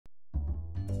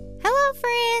Hello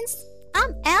friends,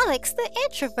 I'm Alex the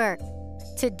Introvert.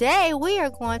 Today we are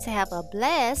going to have a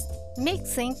blast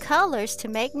mixing colors to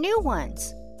make new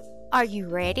ones. Are you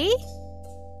ready?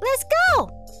 Let's go!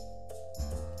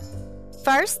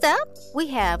 First up, we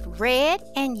have red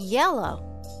and yellow.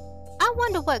 I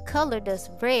wonder what color does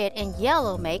red and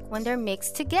yellow make when they're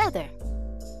mixed together?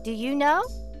 Do you know?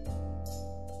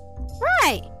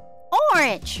 Right,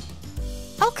 orange.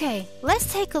 Okay,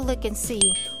 let's take a look and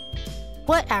see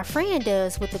what our friend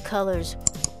does with the colors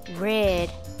red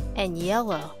and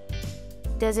yellow.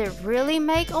 Does it really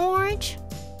make orange?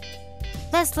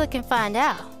 Let's look and find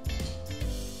out.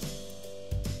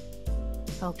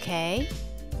 Okay.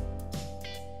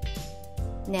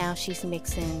 Now she's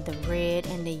mixing the red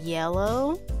and the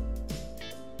yellow.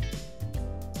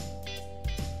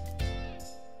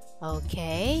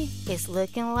 Okay, it's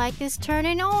looking like it's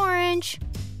turning orange.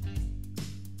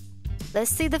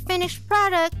 Let's see the finished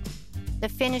product. The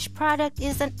finished product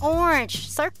is an orange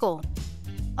circle.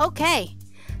 Okay,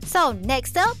 so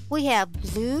next up we have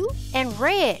blue and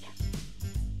red.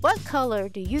 What color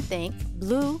do you think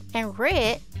blue and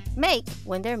red make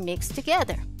when they're mixed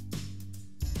together?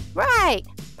 Right,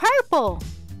 purple.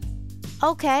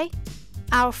 Okay,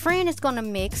 our friend is going to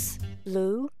mix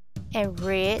blue and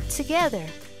red together.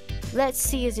 Let's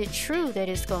see, is it true that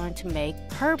it's going to make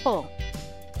purple?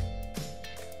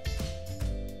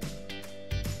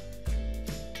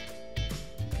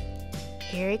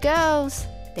 Here it goes.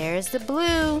 There's the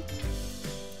blue.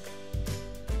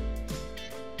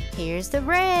 Here's the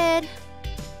red.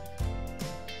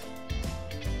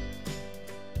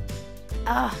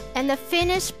 And the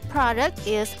finished product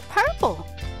is purple.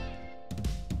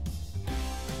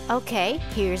 Okay,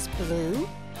 here's blue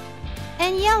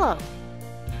and yellow.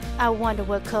 I wonder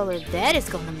what color that is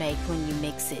going to make when you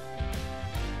mix it.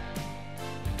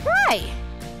 Right,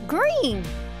 green.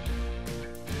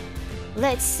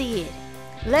 Let's see it.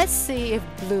 Let's see if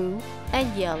blue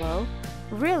and yellow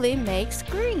really makes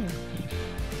green.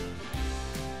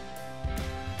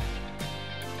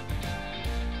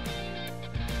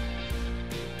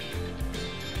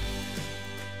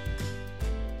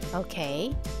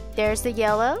 Okay, there's the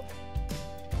yellow.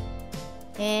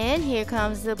 And here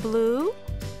comes the blue.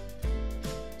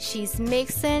 She's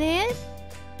mixing it.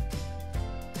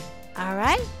 All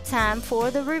right, time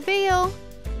for the reveal.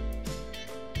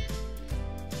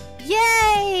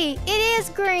 Yay! It is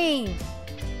green!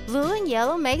 Blue and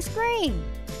yellow makes green.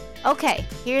 Okay,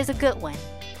 here's a good one.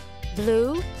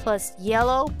 Blue plus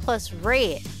yellow plus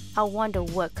red. I wonder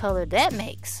what color that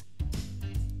makes.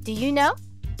 Do you know?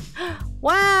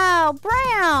 Wow,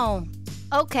 brown!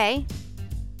 Okay,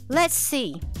 let's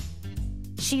see.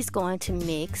 She's going to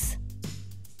mix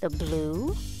the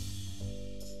blue,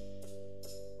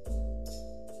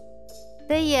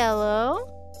 the yellow,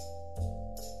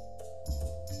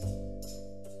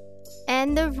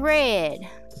 and the red.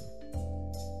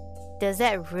 Does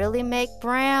that really make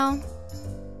brown?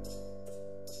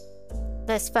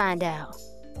 Let's find out.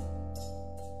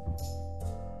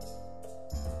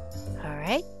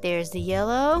 Alright, there's the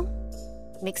yellow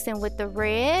mixing with the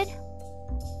red.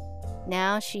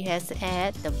 Now she has to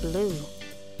add the blue.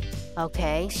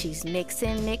 Okay, she's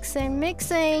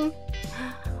mixing.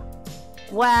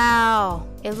 Wow,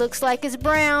 it looks like it's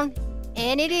brown.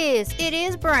 And it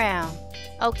is brown.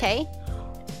 Okay,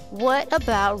 what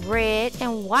about red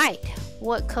and white?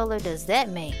 What color does that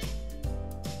make?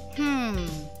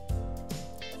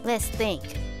 Let's think.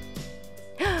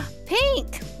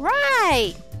 Pink,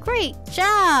 right, great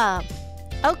job.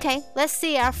 Okay, let's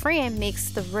see our friend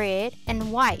mix the red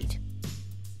and white.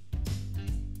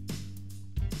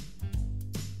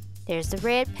 There's the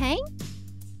red paint.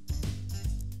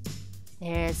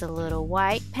 There's a little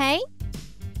white paint.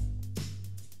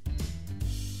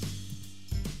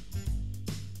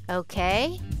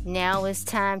 Okay, now it's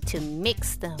time to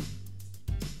mix them.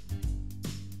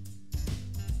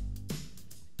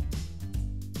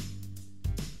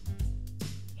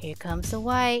 Here comes the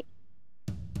white.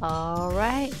 All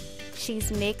right,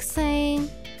 she's mixing.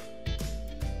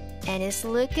 And it's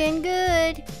looking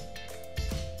good.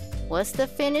 What's the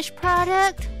finished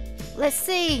product? Let's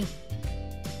see.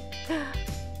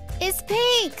 It's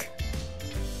pink.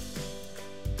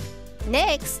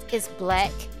 Next is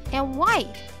black and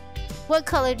white. What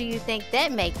color do you think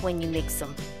that make when you mix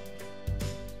them?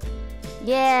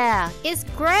 Yeah, it's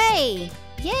gray.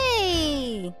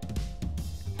 Yay!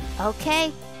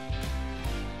 Okay,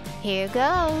 here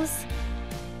goes.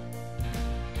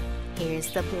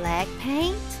 Here's the black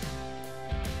paint.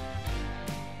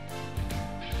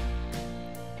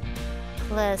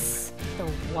 Plus the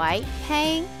white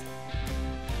paint.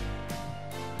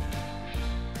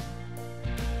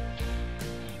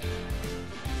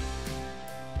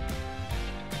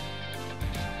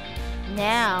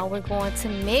 Now we're going to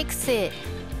mix it.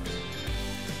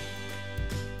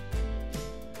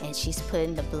 And she's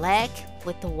putting the black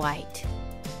with the white.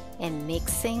 And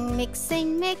mixing,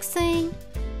 mixing, mixing.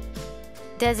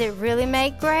 Does it really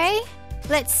make gray?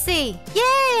 Let's see.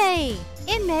 Yay!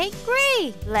 It made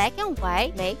gray. Black and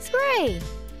white makes gray.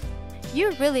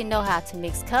 You really know how to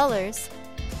mix colors.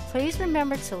 Please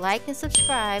remember to like and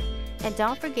subscribe. And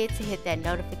don't forget to hit that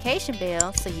notification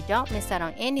bell so you don't miss out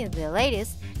on any of the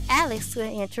latest Alex the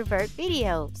Introvert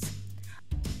videos.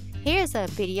 Here's a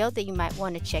video that you might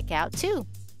want to check out too.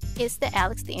 It's the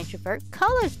Alex the Introvert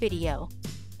Colors video.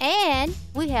 And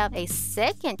we have a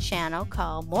second channel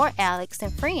called More Alex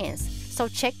and Friends. So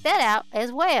check that out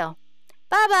as well.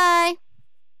 Bye-bye.